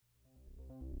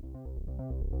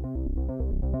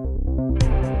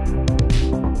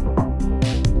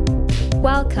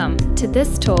Welcome to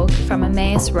this talk from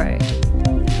Emmaus Road,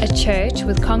 a church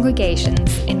with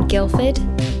congregations in Guildford,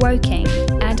 Woking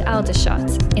and Aldershot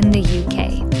in the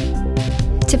UK.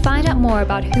 To find out more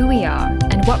about who we are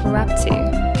and what we're up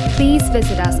to, please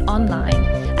visit us online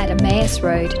at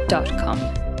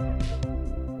emmausroad.com.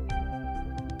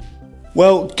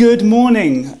 Well, good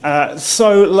morning.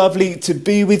 So lovely to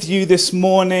be with you this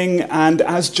morning. And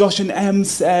as Josh and Em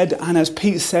said, and as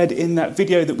Pete said in that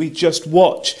video that we just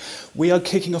watched, we are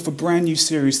kicking off a brand new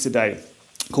series today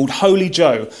called Holy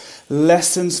Joe,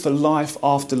 Lessons for Life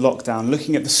After Lockdown,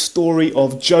 looking at the story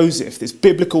of Joseph, this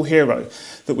biblical hero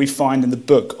that we find in the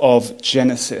book of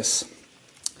Genesis.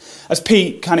 As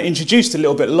Pete kind of introduced a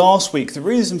little bit last week, the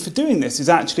reason for doing this is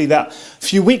actually that a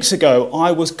few weeks ago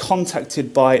I was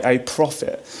contacted by a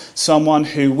prophet, someone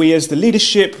who we as the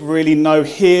leadership really know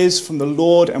hears from the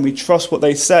Lord and we trust what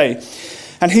they say.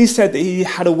 And he said that he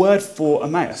had a word for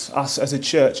Emmaus, us as a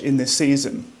church in this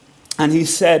season. And he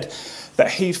said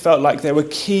that he felt like there were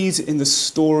keys in the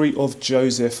story of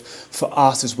Joseph for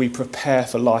us as we prepare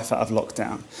for life out of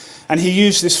lockdown. And he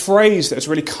used this phrase that has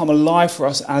really come alive for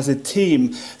us as a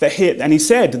team. And he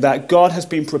said that God has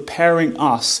been preparing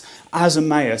us as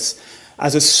Emmaus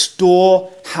as a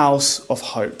storehouse of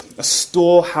hope. A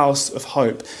storehouse of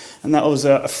hope. And that was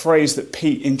a phrase that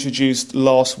Pete introduced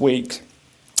last week.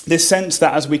 This sense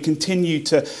that as we continue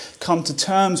to come to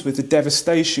terms with the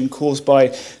devastation caused by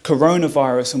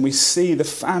coronavirus and we see the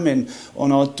famine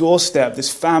on our doorstep,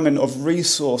 this famine of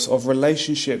resource, of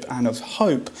relationship and of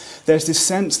hope, there's this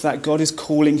sense that God is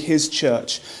calling his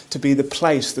church to be the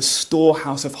place, the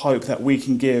storehouse of hope that we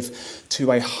can give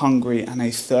to a hungry and a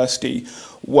thirsty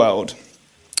world.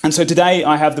 And so today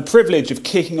I have the privilege of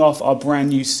kicking off our brand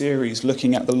new series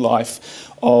looking at the life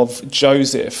of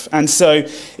Joseph. And so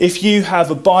if you have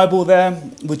a Bible there,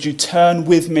 would you turn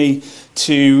with me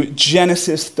to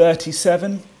Genesis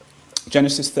 37?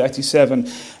 Genesis 37,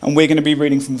 and we're going to be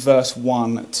reading from verse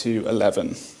 1 to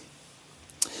 11.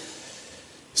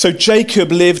 So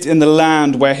Jacob lived in the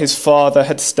land where his father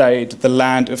had stayed, the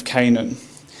land of Canaan.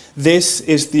 This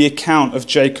is the account of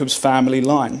Jacob's family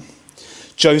line.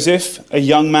 Joseph, a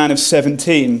young man of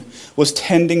 17, was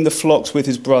tending the flocks with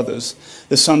his brothers,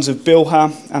 the sons of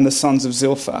Bilhah and the sons of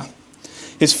Zilpah,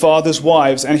 his father's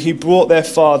wives, and he brought their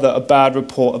father a bad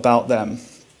report about them.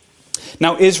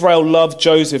 Now Israel loved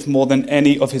Joseph more than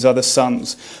any of his other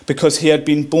sons, because he had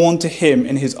been born to him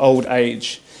in his old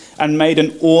age, and made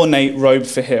an ornate robe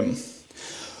for him.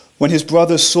 When his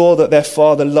brothers saw that their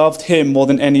father loved him more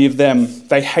than any of them,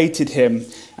 they hated him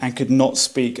and could not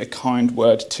speak a kind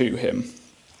word to him.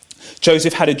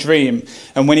 Joseph had a dream,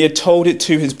 and when he had told it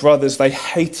to his brothers, they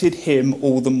hated him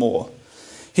all the more.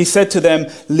 He said to them,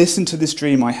 "Listen to this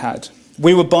dream I had.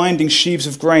 We were binding sheaves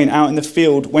of grain out in the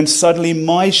field when suddenly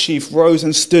my sheaf rose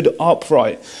and stood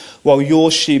upright, while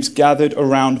your sheaves gathered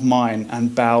around mine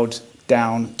and bowed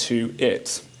down to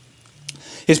it."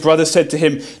 His brothers said to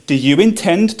him, "Do you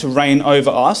intend to reign over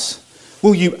us?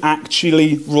 Will you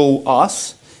actually rule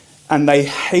us?" And they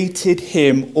hated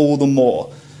him all the more,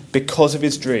 because of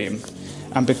his dream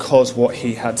and because what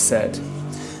he had said.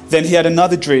 Then he had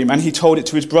another dream and he told it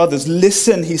to his brothers.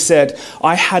 "Listen," he said,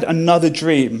 "I had another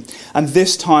dream, and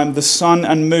this time the sun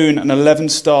and moon and 11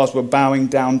 stars were bowing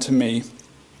down to me."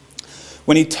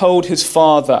 When he told his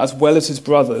father as well as his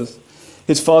brothers,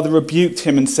 his father rebuked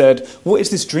him and said, "What is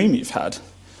this dream you've had?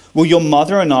 Will your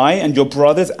mother and I and your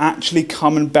brothers actually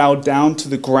come and bow down to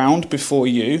the ground before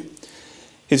you?"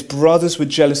 His brothers were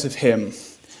jealous of him,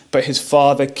 but his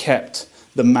father kept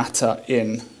the matter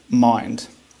in mind.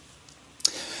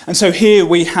 And so here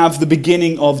we have the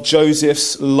beginning of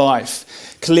Joseph's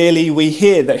life. Clearly we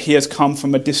hear that he has come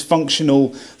from a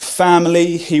dysfunctional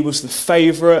family. He was the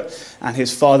favourite, and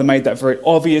his father made that very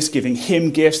obvious, giving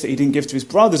him gifts that he didn't give to his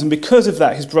brothers. And because of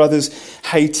that, his brothers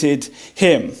hated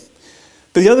him.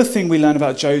 But the other thing we learn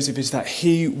about Joseph is that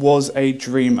he was a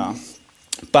dreamer.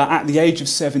 But at the age of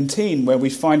 17, where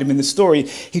we find him in the story,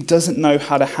 he doesn't know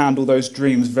how to handle those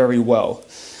dreams very well.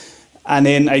 And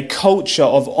in a culture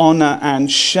of honour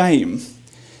and shame,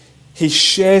 he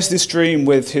shares this dream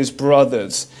with his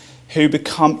brothers, who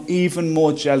become even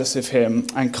more jealous of him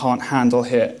and can't handle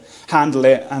it,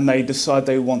 and they decide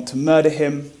they want to murder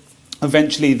him.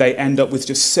 Eventually, they end up with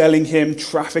just selling him,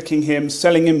 trafficking him,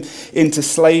 selling him into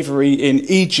slavery in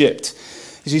Egypt.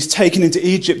 As he's taken into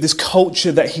Egypt, this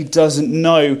culture that he doesn't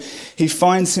know, he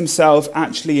finds himself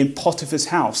actually in Potiphar's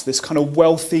house, this kind of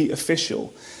wealthy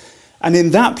official. And in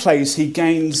that place, he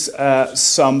gains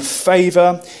some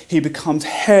favour. He becomes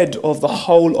head of the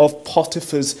whole of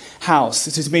Potiphar's house.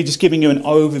 This is me just giving you an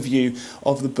overview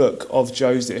of the book of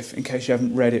Joseph, in case you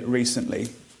haven't read it recently.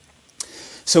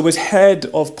 So as head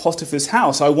of Potiphar's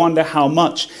house, I wonder how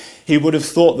much he would have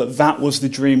thought that that was the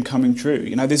dream coming true.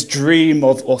 You know, this dream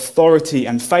of authority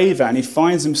and favour. And he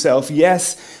finds himself,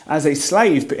 yes, as a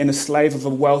slave, but in a slave of a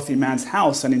wealthy man's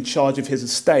house and in charge of his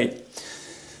estate.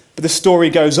 But the story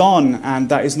goes on, and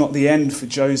that is not the end for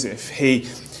Joseph.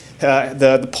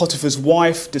 The Potiphar's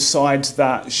wife decides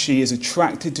that she is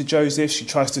attracted to Joseph. She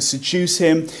tries to seduce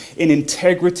him. In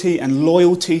integrity and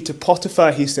loyalty to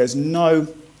Potiphar, he says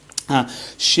no.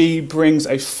 She brings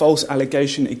a false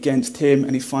allegation against him,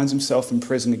 and he finds himself in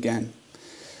prison again.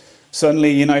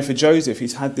 Suddenly, you know, for Joseph,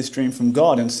 he's had this dream from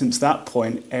God, and since that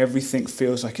point, everything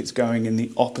feels like it's going in the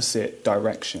opposite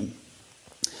direction.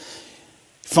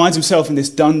 He finds himself in this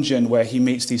dungeon where he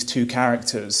meets these two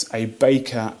characters, a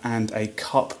baker and a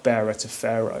cupbearer to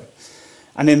Pharaoh.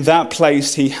 And in that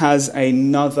place, he has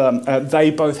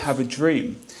they both have a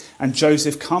dream. And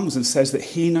Joseph comes and says that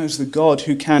he knows the God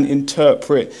who can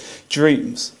interpret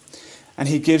dreams. And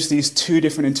he gives these two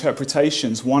different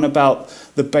interpretations, one about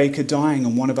the baker dying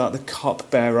and one about the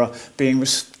cupbearer being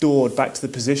restored back to the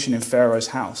position in Pharaoh's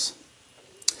house.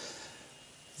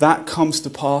 That comes to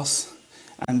pass,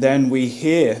 and then we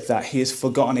hear that he is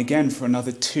forgotten again for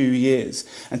another 2 years,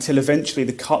 until eventually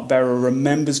the cupbearer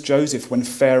remembers Joseph when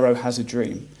Pharaoh has a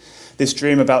dream. This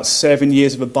dream about 7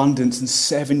 years of abundance and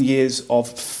 7 years of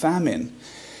famine.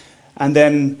 And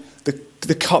then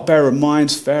the cupbearer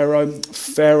reminds Pharaoh.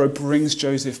 Pharaoh brings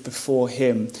Joseph before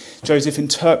him. Joseph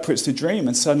interprets the dream,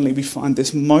 and suddenly we find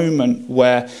this moment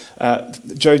where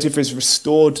Joseph is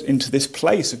restored into this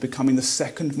place of becoming the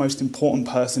second most important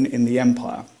person in the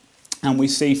empire. And we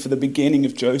see for the beginning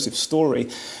of Joseph's story,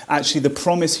 actually the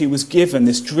promise he was given,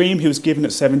 this dream he was given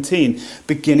at 17,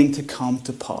 beginning to come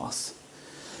to pass.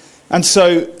 And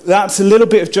so that's a little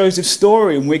bit of Joseph's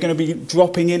story, and we're going to be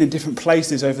dropping in different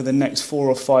places over the next 4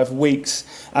 or 5 weeks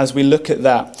as we look at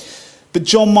that. But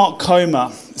John Mark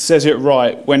Comer says it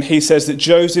right when he says that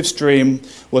Joseph's dream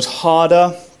was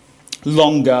harder,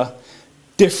 longer,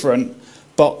 different,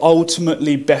 but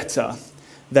ultimately better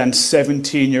than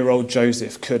 17-year-old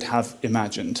Joseph could have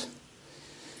imagined.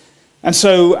 And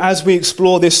so as we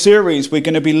explore this series, we're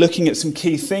going to be looking at some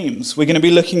key themes. We're going to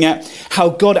be looking at how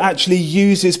God actually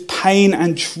uses pain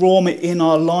and trauma in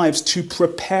our lives to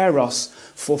prepare us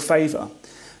for favour.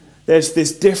 There's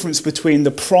this difference between the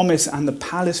promise and the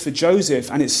palace for Joseph,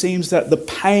 and it seems that the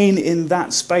pain in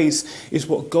that space is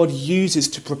what God uses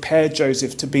to prepare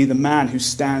Joseph to be the man who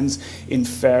stands in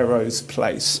Pharaoh's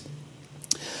place.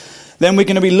 Then we're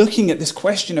going to be looking at this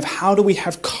question of how do we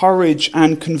have courage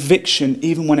and conviction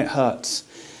even when it hurts?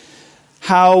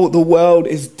 How the world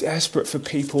is desperate for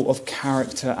people of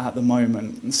character at the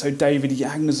moment. And so David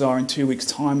Yagnazar in 2 weeks'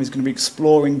 time is going to be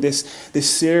exploring this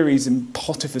series in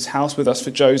Potiphar's house with us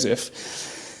for Joseph.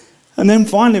 And then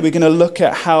finally, we're going to look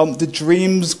at how the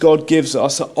dreams God gives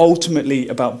us are ultimately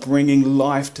about bringing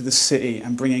life to the city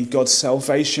and bringing God's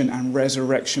salvation and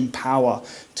resurrection power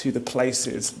to the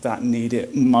places that need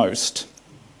it most.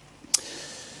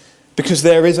 Because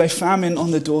there is a famine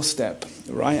on the doorstep,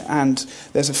 right? And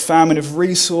there's a famine of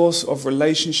resource, of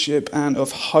relationship, and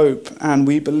of hope. And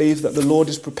we believe that the Lord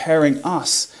is preparing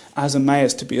us as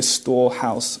Emmaus to be a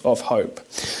storehouse of hope.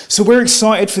 So we're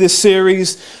excited for this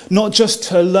series, not just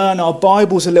to learn our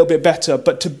Bibles a little bit better,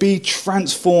 but to be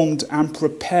transformed and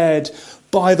prepared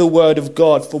by the word of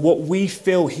God for what we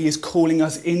feel he is calling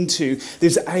us into.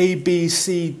 There's A, B,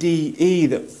 C, D, E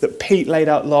that Pete laid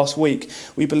out last week.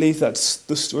 We believe that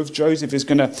the story of Joseph is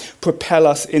going to propel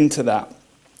us into that.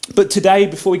 But today,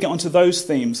 before we get onto those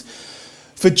themes,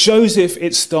 for Joseph,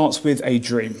 it starts with a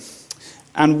dream.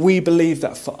 And we believe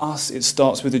that for us, it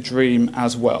starts with a dream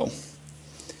as well.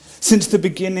 Since the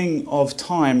beginning of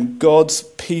time, God's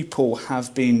people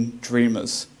have been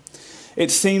dreamers.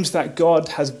 It seems that God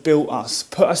has built us,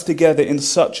 put us together in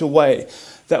such a way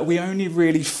that we only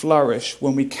really flourish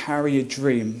when we carry a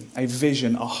dream, a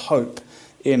vision, a hope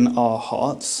in our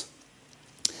hearts.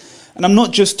 And I'm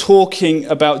not just talking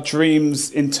about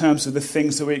dreams in terms of the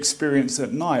things that we experience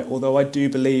at night, although I do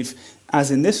believe,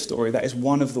 as in this story, that is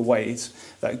one of the ways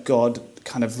that God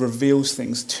kind of reveals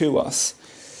things to us.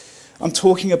 I'm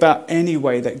talking about any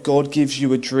way that God gives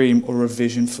you a dream or a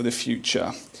vision for the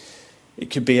future. It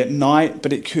could be at night,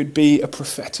 but it could be a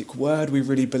prophetic word. We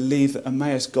really believe that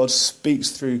Emmaus, God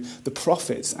speaks through the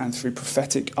prophets and through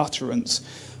prophetic utterance.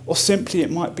 Or simply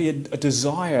it might be a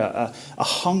desire, a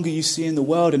hunger you see in the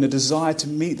world and a desire to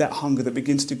meet that hunger that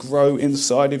begins to grow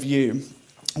inside of you.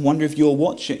 I wonder if you're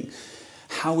watching.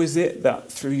 How is it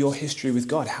that through your history with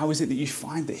God, how is it that you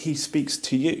find that he speaks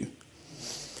to you?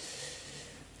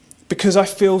 Because I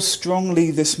feel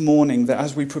strongly this morning that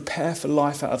as we prepare for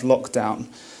life out of lockdown,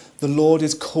 the Lord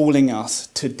is calling us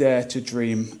to dare to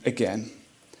dream again.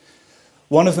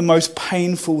 One of the most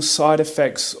painful side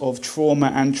effects of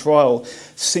trauma and trial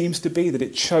seems to be that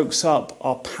it chokes up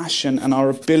our passion and our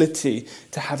ability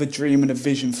to have a dream and a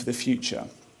vision for the future.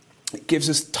 It gives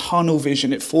us tunnel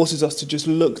vision. It forces us to just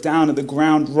look down at the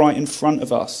ground right in front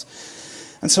of us.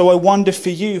 And so I wonder for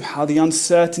you how the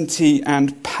uncertainty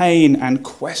and pain and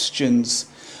questions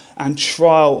and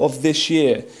trial of this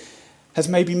year has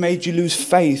maybe made you lose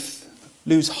faith,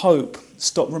 lose hope,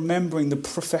 stop remembering the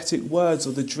prophetic words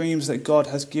or the dreams that God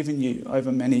has given you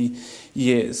over many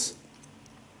years.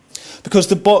 Because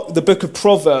the book of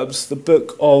Proverbs, the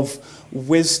book of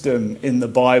wisdom in the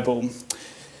Bible,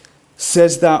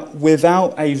 says that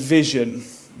without a vision,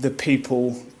 the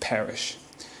people perish.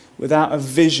 Without a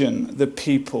vision, the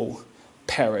people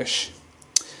perish.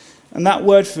 And that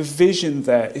word for vision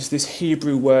there is this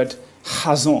Hebrew word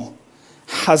hazon.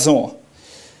 Hazon.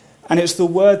 And it's the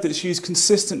word that's used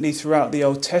consistently throughout the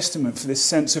Old Testament for this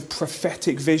sense of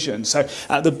prophetic vision. So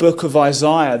at the book of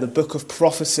Isaiah, the book of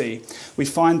prophecy, we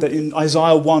find that in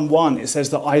Isaiah 1:1, it says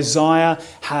that Isaiah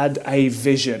had a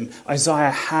vision.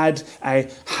 Isaiah had a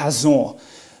hazon.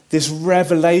 This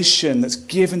revelation that's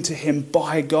given to him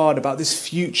by God about this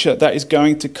future that is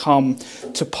going to come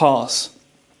to pass.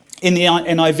 In the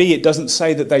NIV, it doesn't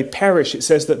say that they perish. It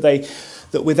says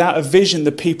that without a vision,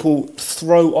 the people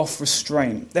throw off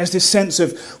restraint. There's this sense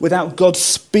of without God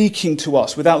speaking to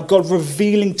us, without God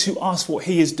revealing to us what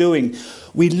he is doing,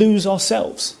 we lose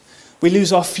ourselves. We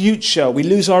lose our future. We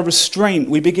lose our restraint.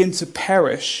 We begin to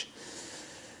perish.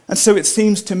 And so it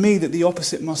seems to me that the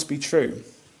opposite must be true.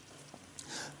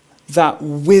 That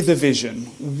with a vision,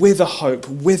 with a hope,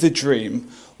 with a dream,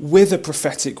 with a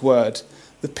prophetic word,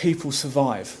 the people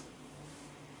survive.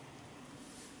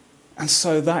 And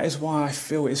so that is why I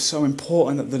feel it's so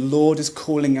important that the Lord is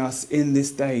calling us in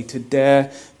this day to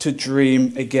dare to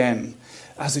dream again,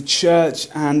 as a church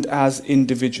and as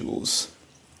individuals.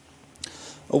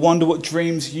 I wonder what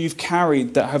dreams you've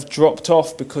carried that have dropped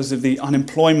off because of the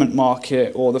unemployment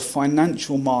market or the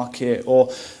financial market or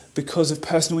because of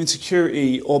personal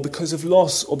insecurity or because of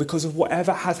loss or because of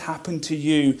whatever has happened to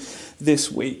you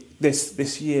this week,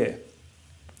 this year.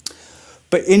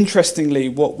 But interestingly,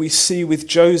 what we see with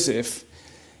Joseph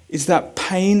is that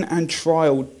pain and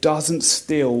trial doesn't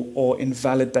steal or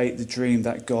invalidate the dream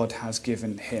that God has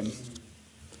given him.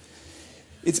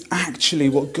 It's actually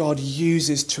what God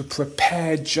uses to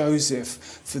prepare Joseph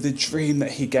for the dream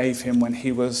that he gave him when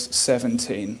he was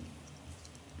 17.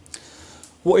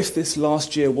 What if this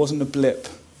last year wasn't a blip,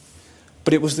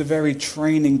 but it was the very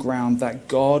training ground that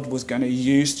God was going to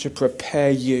use to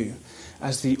prepare you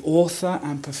as the author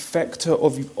and perfecter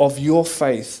of your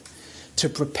faith, to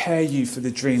prepare you for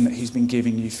the dream that he's been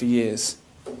giving you for years,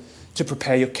 to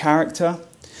prepare your character,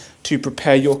 to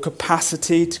prepare your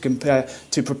capacity,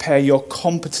 to prepare your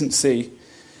competency,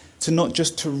 to not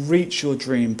just to reach your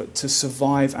dream, but to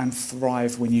survive and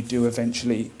thrive when you do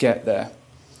eventually get there.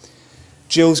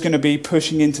 Jill's going to be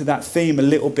pushing into that theme a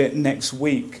little bit next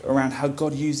week around how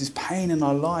God uses pain in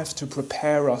our lives to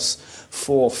prepare us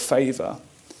for favour.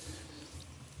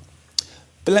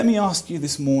 But let me ask you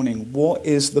this morning, what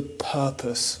is the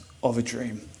purpose of a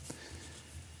dream?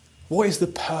 What is the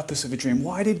purpose of a dream?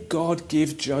 Why did God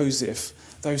give Joseph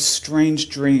those strange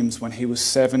dreams when he was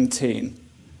 17?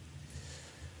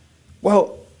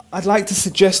 Well, I'd like to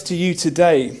suggest to you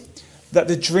today that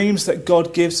the dreams that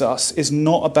God gives us is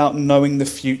not about knowing the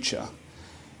future.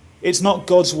 It's not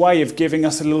God's way of giving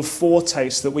us a little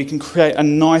foretaste that we can create a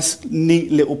nice,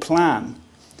 neat little plan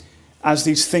as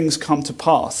these things come to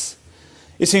pass.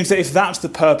 It seems that if that's the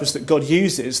purpose that God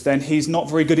uses, then he's not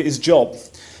very good at his job,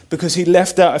 because he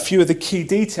left out a few of the key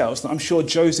details that I'm sure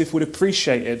Joseph would have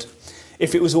appreciated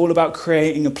if it was all about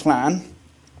creating a plan.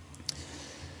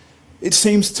 It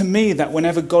seems to me that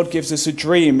whenever God gives us a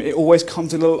dream, it always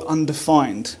comes a little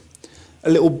undefined,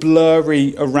 a little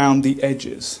blurry around the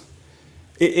edges.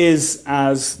 It is,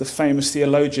 as the famous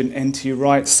theologian N.T.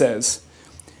 Wright says,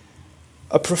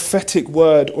 a prophetic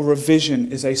word or a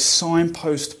vision is a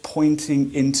signpost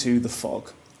pointing into the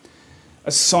fog.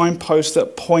 A signpost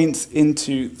that points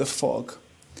into the fog.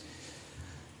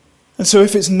 And so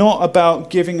if it's not about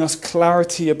giving us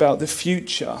clarity about the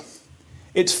future,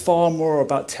 it's far more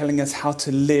about telling us how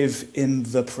to live in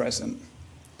the present.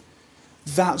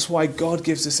 That's why God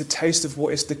gives us a taste of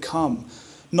what is to come.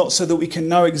 Not so that we can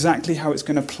know exactly how it's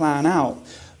going to plan out,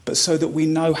 but so that we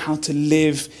know how to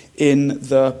live in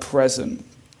the present.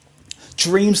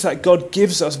 Dreams that God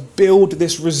gives us build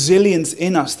this resilience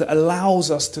in us that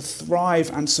allows us to thrive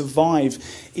and survive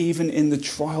even in the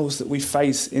trials that we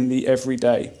face in the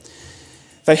everyday.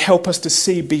 They help us to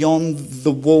see beyond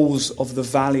the walls of the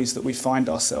valleys that we find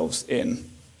ourselves in.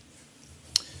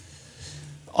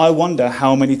 I wonder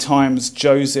how many times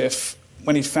Joseph,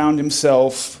 when he found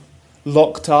himself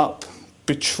locked up,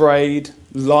 betrayed,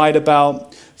 lied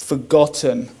about,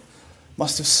 forgotten,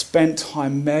 must have spent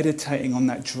time meditating on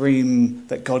that dream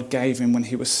that God gave him when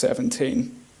he was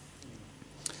 17.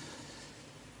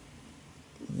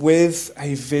 With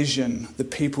a vision, the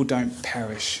people don't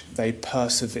perish, they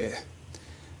persevere.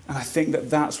 And I think that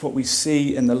that's what we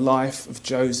see in the life of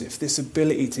Joseph, this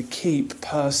ability to keep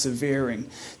persevering,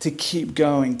 to keep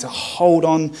going, to hold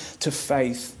on to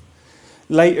faith.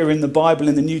 Later in the Bible,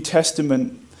 in the New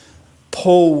Testament,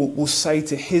 Paul will say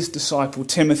to his disciple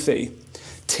Timothy,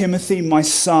 "Timothy, my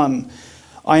son,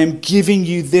 I am giving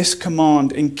you this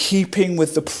command in keeping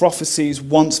with the prophecies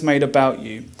once made about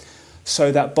you,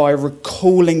 so that by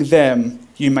recalling them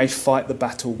you may fight the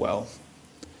battle well."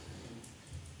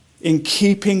 In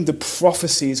keeping the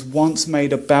prophecies once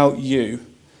made about you,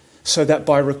 so that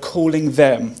by recalling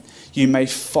them you may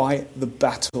fight the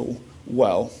battle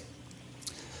well.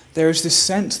 There is this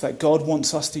sense that God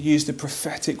wants us to use the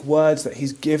prophetic words that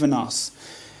he's given us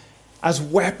as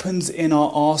weapons in our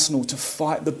arsenal to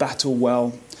fight the battle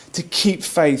well, to keep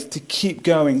faith, to keep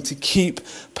going, to keep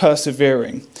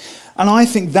persevering. And I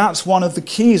think that's one of the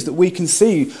keys that we can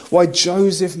see why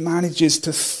Joseph manages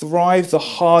to thrive the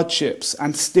hardships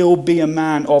and still be a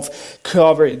man of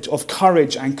courage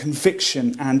and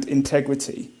conviction and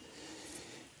integrity.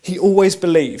 He always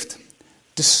believed,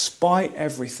 despite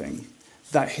everything,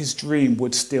 that his dream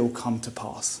would still come to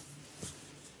pass.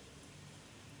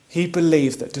 He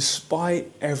believed that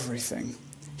despite everything,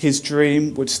 his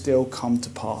dream would still come to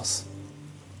pass.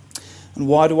 And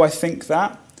why do I think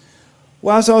that?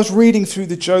 Well, as I was reading through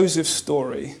the Joseph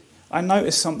story, I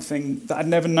noticed something that I'd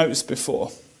never noticed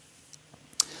before.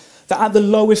 That at the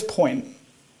lowest point,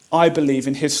 I believe,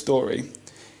 in his story,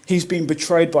 he's been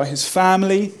betrayed by his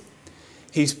family,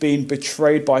 he's been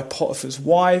betrayed by Potiphar's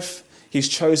wife, he's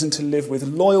chosen to live with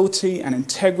loyalty and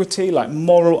integrity, like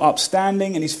moral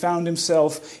upstanding, and he's found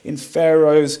himself in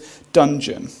Pharaoh's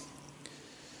dungeon.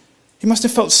 He must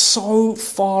have felt so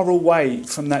far away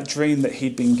from that dream that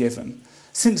he'd been given.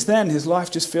 Since then, his life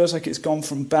just feels like it's gone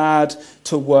from bad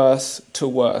to worse to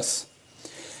worse.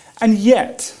 And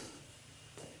yet,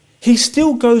 he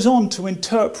still goes on to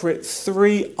interpret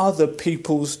 3 other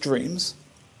people's dreams.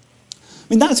 I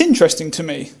mean, that's interesting to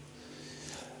me.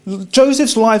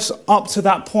 Joseph's life up to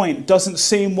that point doesn't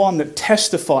seem one that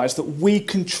testifies that we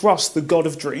can trust the God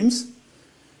of dreams.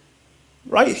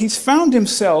 Right? He's found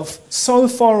himself so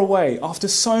far away after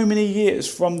so many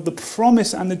years from the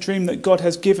promise and the dream that God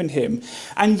has given him.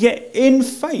 And yet in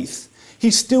faith,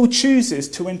 he still chooses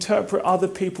to interpret other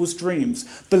people's dreams,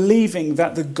 believing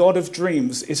that the God of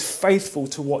dreams is faithful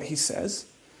to what he says.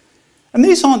 And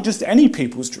these aren't just any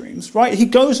people's dreams, right? He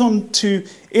goes on to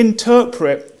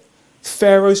interpret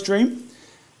Pharaoh's dream,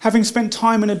 having spent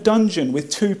time in a dungeon with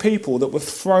 2 people that were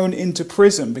thrown into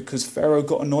prison because Pharaoh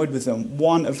got annoyed with them.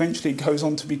 One eventually goes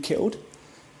on to be killed.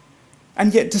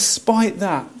 And yet despite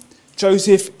that,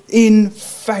 Joseph, in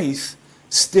faith,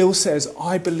 still says,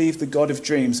 I believe the God of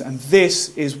dreams, and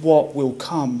this is what will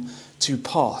come to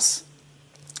pass.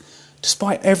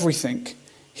 Despite everything,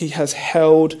 he has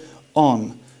held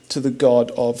on to the God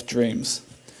of dreams.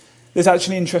 There's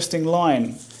actually an interesting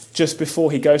line just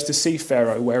before he goes to see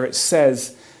Pharaoh where it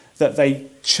says that they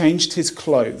changed his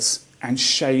clothes and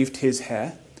shaved his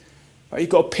hair. Right? You've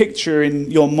got a picture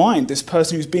in your mind, this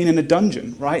person who's been in a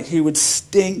dungeon, right? He would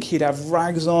stink, he'd have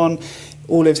rags on,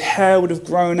 all his hair would have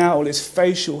grown out, all his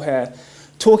facial hair.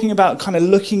 Talking about kind of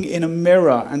looking in a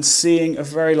mirror and seeing a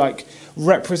very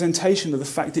representation of the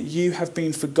fact that you have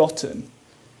been forgotten.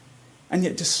 And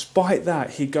yet despite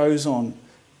that, he goes on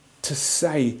to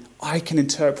say, I can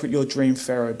interpret your dream,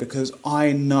 Pharaoh, because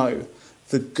I know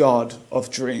the God of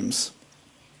dreams.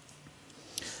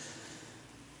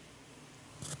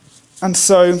 And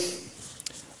so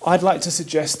I'd like to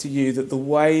suggest to you that the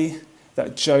way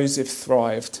that Joseph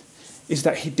thrived is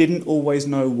that he didn't always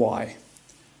know why,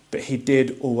 but he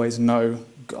did always know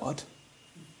God.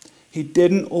 He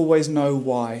didn't always know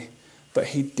why, but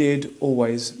he did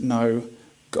always know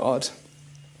God.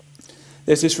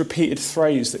 There's this repeated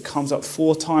phrase that comes up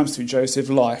 4 times through Joseph's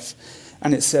life,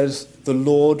 and it says, the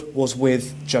Lord was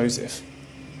with Joseph.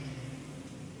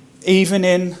 Even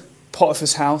in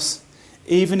Potiphar's house,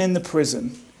 even in the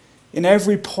prison, in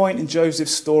every point in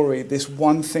Joseph's story, this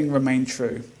one thing remained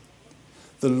true.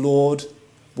 The Lord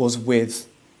was with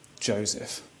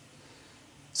Joseph.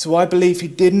 So I believe he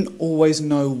didn't always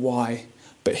know why,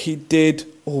 but he did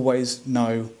always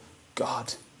know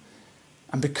God.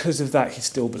 And because of that, he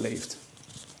still believed.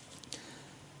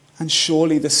 And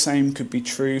surely the same could be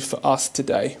true for us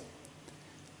today.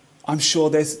 I'm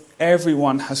sure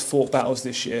everyone has fought battles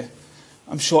this year.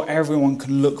 I'm sure everyone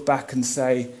can look back and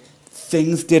say,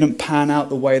 things didn't pan out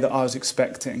the way that I was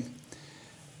expecting.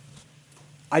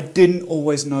 I didn't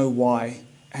always know why,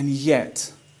 and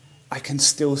yet I can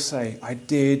still say I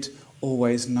did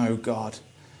always know God.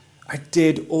 I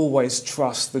did always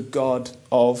trust the God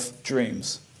of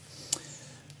dreams.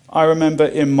 I remember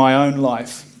in my own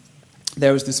life,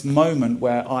 there was this moment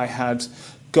where I had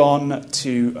gone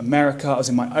to America. I was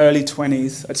in my early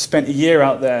 20s. I'd spent a year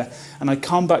out there, and I'd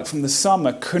come back from the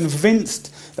summer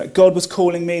convinced that God was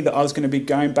calling me, that I was going to be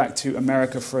going back to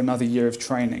America for another year of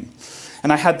training.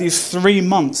 And I had these 3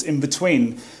 months in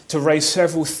between to raise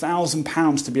several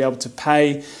 £1,000s to be able to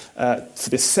pay for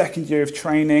this second year of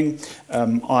training.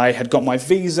 I had got my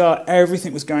visa.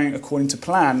 Everything was going according to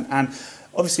plan. And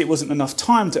obviously, it wasn't enough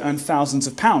time to earn thousands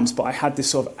of pounds, but I had this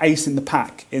sort of ace in the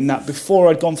pack in that before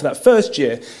I'd gone for that first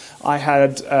year, I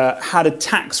had had a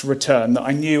tax return that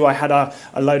I knew I had a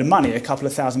load of money, a couple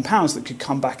of £1,000s that could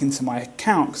come back into my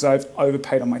account because I've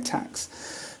overpaid on my tax.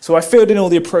 So I filled in all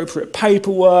the appropriate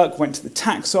paperwork, went to the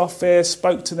tax office,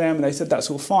 spoke to them, and they said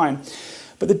that's all fine.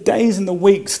 But the days and the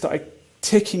weeks started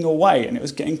ticking away, and it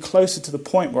was getting closer to the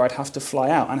point where I'd have to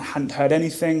fly out, and I hadn't heard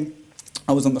anything.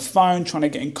 I was on the phone trying to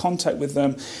get in contact with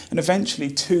them, and eventually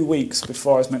 2 weeks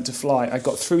before I was meant to fly, I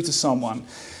got through to someone,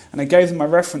 and I gave them my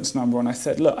reference number, and I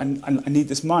said, look, I need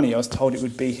this money. I was told it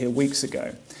would be here weeks ago.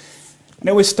 And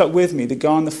it always stuck with me. The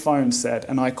guy on the phone said,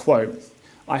 and I quote,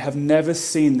 "I have never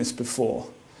seen this before,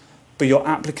 but your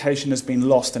application has been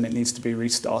lost and it needs to be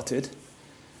restarted."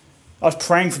 I was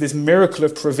praying for this miracle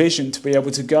of provision to be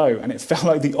able to go, and it felt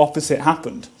like the opposite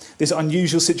happened. This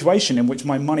unusual situation in which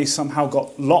my money somehow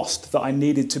got lost, that I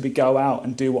needed to go out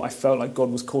and do what I felt like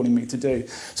God was calling me to do.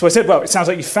 So I said, well, it sounds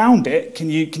like you found it. Can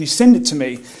you send it to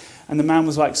me? And the man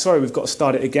was like, sorry, we've got to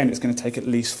start it again. It's going to take at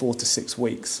least 4 to 6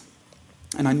 weeks.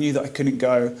 And I knew that I couldn't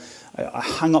go. I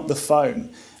hung up the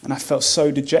phone, and I felt so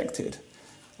dejected.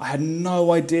 I had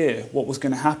no idea what was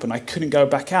going to happen. I couldn't go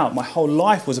back out. My whole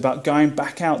life was about going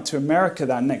back out to America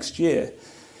that next year.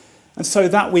 And so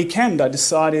that weekend, I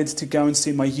decided to go and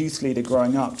see my youth leader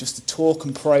growing up, just to talk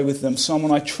and pray with them,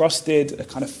 someone I trusted, a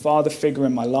kind of father figure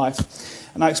in my life.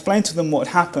 And I explained to them what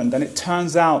had happened. And it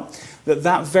turns out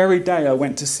that very day I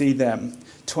went to see them,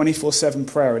 24/7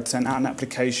 prayer had sent out an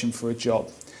application for a job.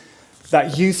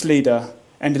 That youth leader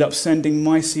ended up sending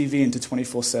my CV into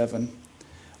 24/7.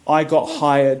 I got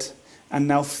hired, and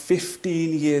now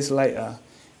 15 years later,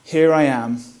 here I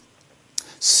am,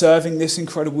 serving this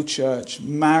incredible church,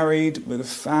 married with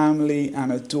a family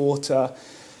and a daughter,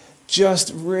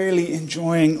 just really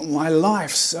enjoying my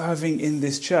life serving in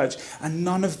this church. And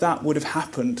none of that would have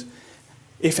happened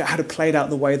if it had played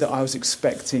out the way that I was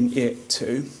expecting it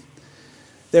to.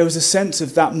 There was a sense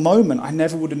of that moment I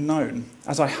never would have known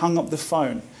as I hung up the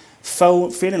phone,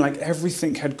 feeling like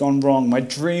everything had gone wrong. My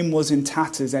dream was in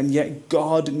tatters, and yet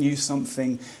God knew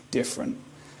something different.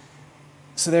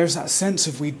 So there's that sense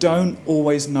of we don't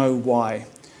always know why,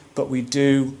 but we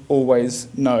do always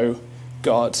know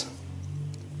God.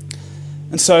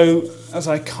 And so as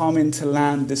I come into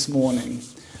land this morning,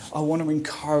 I want to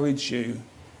encourage you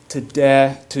to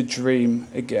dare to dream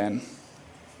again.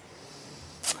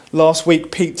 Last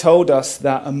week, Pete told us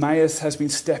that Emmaus has been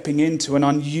stepping into an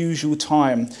unusual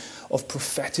time of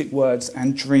prophetic words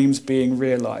and dreams being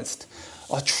realised.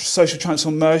 Our social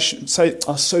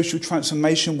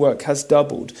transformation work has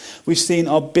doubled. We've seen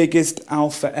our biggest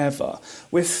alpha ever.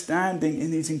 We're standing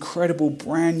in these incredible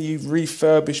brand new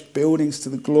refurbished buildings to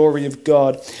the glory of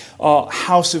God. Our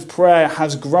house of prayer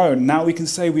has grown. Now we can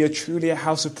say we are truly a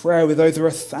house of prayer with over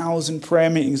 1,000 prayer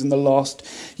meetings in the last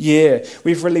year.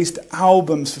 We've released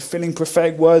albums fulfilling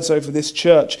prophetic words over this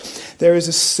church. There is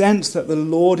a sense that the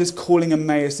Lord is calling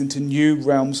Emmaus into new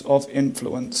realms of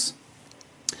influence.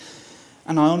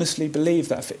 And I honestly believe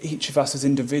that for each of us as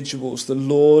individuals, the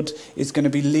Lord is going to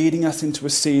be leading us into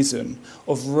a season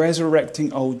of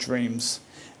resurrecting old dreams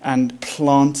and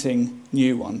planting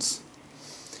new ones.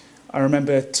 I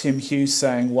remember Tim Hughes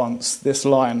saying once this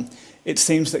line, "It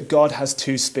seems that God has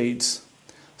 2 speeds,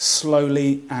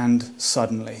 slowly and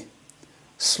suddenly."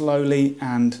 Slowly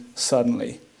and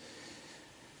suddenly.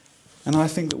 And I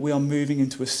think that we are moving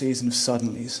into a season of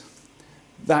suddenlies.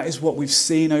 That is what we've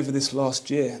seen over this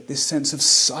last year, this sense of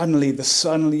suddenly, the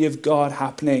suddenly of God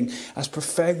happening as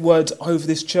prophetic words over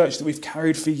this church that we've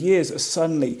carried for years are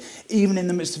suddenly, even in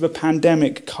the midst of a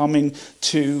pandemic, coming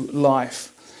to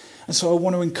life. And so I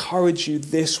want to encourage you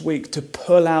this week to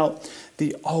pull out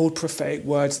the old prophetic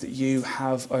words that you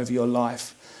have over your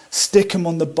life. Stick them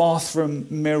on the bathroom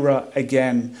mirror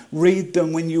again. Read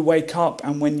them when you wake up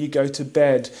and when you go to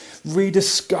bed.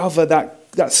 Rediscover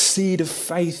that seed of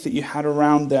faith that you had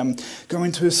around them. Go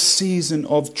into a season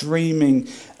of dreaming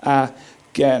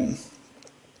again.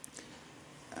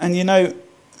 And you know,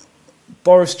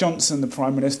 Boris Johnson, the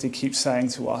Prime Minister, keeps saying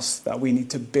to us that we need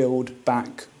to build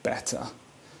back better.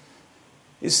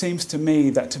 It seems to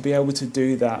me that to be able to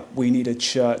do that, we need a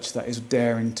church that is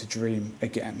daring to dream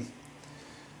again.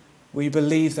 We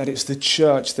believe that it's the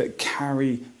church that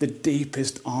carry the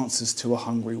deepest answers to a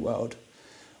hungry world.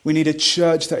 We need a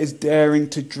church that is daring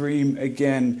to dream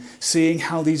again, seeing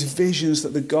how these visions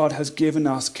that the God has given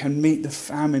us can meet the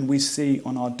famine we see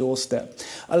on our doorstep.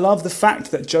 I love the fact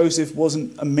that Joseph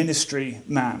wasn't a ministry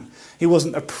man. He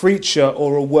wasn't a preacher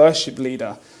or a worship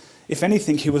leader. If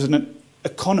anything, he was an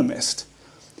economist.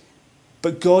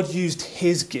 But God used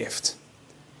his gift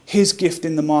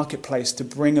in the marketplace to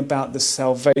bring about the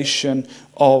salvation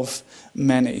of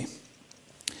many.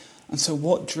 And so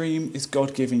what dream is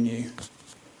God giving you?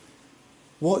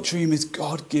 What dream is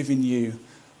God giving you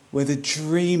where the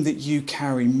dream that you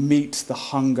carry meets the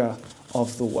hunger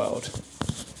of the world?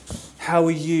 How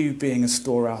are you being a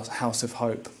storehouse of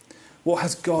hope? What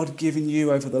has God given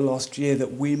you over the last year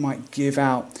that we might give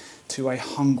out to a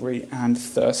hungry and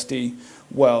thirsty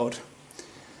world?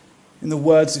 In the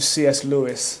words of C.S.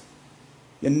 Lewis,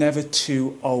 you're never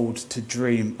too old to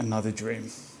dream another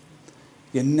dream.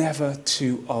 You're never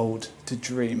too old to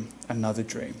dream another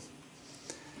dream.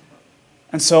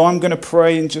 And so I'm going to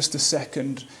pray in just a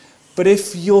second. But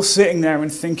if you're sitting there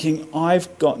and thinking,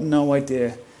 I've got no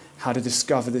idea how to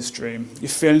discover this dream, you're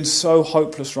feeling so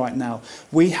hopeless right now,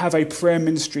 we have a prayer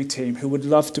ministry team who would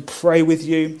love to pray with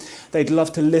you. They'd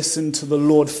love to listen to the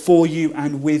Lord for you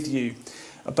and with you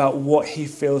about what he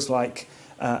feels like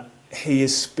he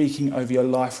is speaking over your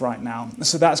life right now.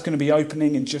 So that's going to be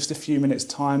opening in just a few minutes'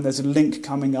 time. There's a link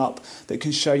coming up that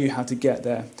can show you how to get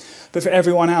there. But for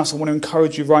everyone else, I want to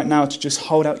encourage you right now to just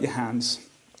hold out your hands.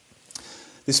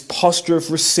 This posture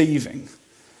of receiving.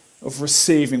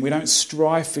 We don't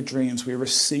strive for dreams, we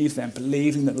receive them,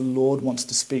 believing that the Lord wants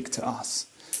to speak to us.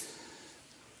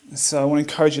 So I want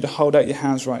to encourage you to hold out your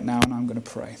hands right now, and I'm going to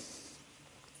pray.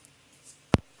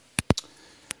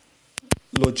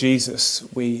 Lord Jesus,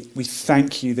 we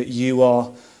thank you that you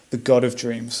are the God of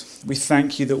dreams. We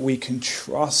thank you that we can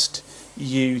trust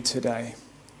you today.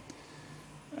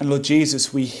 And Lord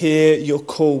Jesus, we hear your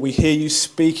call. We hear you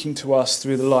speaking to us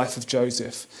through the life of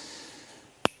Joseph.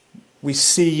 We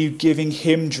see you giving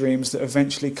him dreams that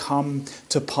eventually come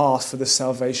to pass for the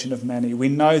salvation of many. We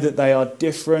know that they are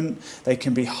different, they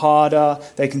can be harder,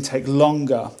 they can take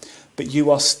longer, but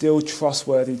you are still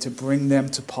trustworthy to bring them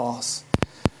to pass.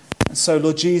 And so,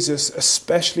 Lord Jesus,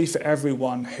 especially for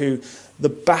everyone who the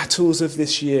battles of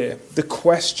this year, the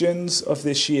questions of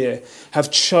this year have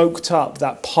choked up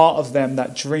that part of them,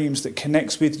 that dreams that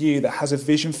connects with you, that has a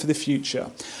vision for the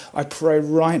future. I pray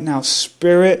right now,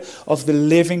 Spirit of the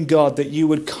living God, that you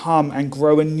would come and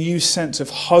grow a new sense of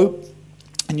hope,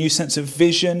 a new sense of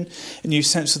vision, a new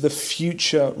sense of the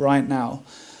future right now.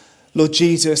 Lord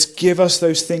Jesus, give us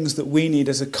those things that we need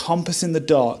as a compass in the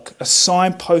dark, a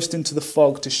signpost into the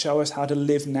fog to show us how to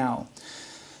live now,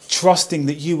 trusting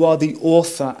that you are the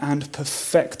author and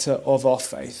perfecter of our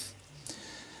faith.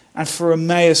 And for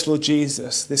Emmaus, Lord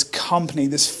Jesus, this company,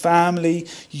 this family,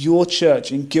 your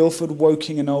church in Guildford,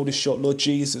 Woking and Aldershot, Lord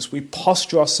Jesus, we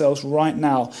posture ourselves right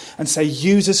now and say,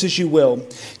 use us as you will.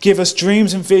 Give us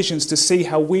dreams and visions to see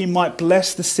how we might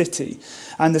bless the city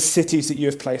and the cities that you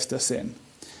have placed us in.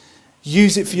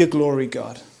 Use it for your glory,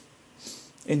 God,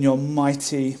 in your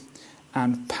mighty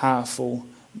and powerful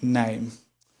name.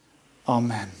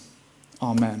 Amen.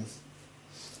 Amen.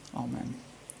 Amen.